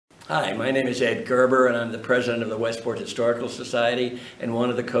Hi, my name is Ed Gerber, and I'm the president of the Westport Historical Society and one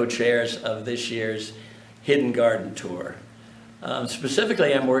of the co-chairs of this year's Hidden Garden Tour.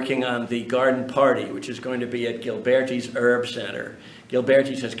 Specifically, I'm working on the garden party, which is going to be at Gilberties Herb Center.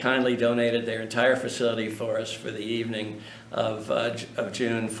 Gilberties has kindly donated their entire facility for us for the evening of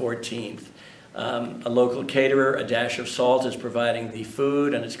June 14th. A local caterer, A Dash of Salt, is providing the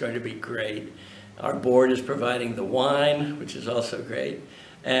food, and it's going to be great. Our board is providing the wine, which is also great.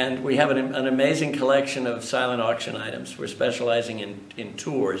 And we have an amazing collection of silent auction items. We're specializing in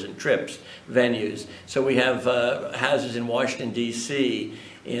tours and trips, venues. So we have houses in Washington, D.C.,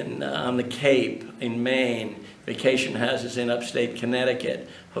 on the Cape, in Maine, vacation houses in upstate Connecticut,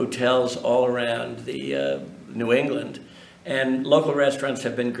 hotels all around the New England. And local restaurants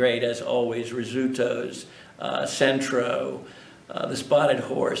have been great, as always. Risottos, Centro, the Spotted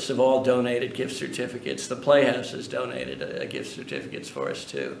Horse have all donated gift certificates. The Playhouse has donated gift certificates for us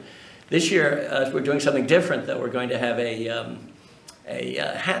too. This year we're doing something different, though. We're going to have a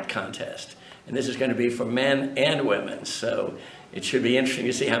hat contest, and this is going to be for men and women. So it should be interesting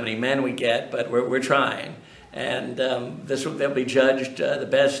to see how many men we get, but we're trying. And they'll be judged. The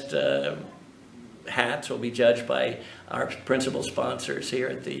best hats will be judged by our principal sponsors here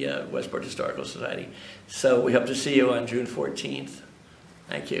at the Westport Historical Society. So we hope to see you on June 14th.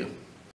 Thank you.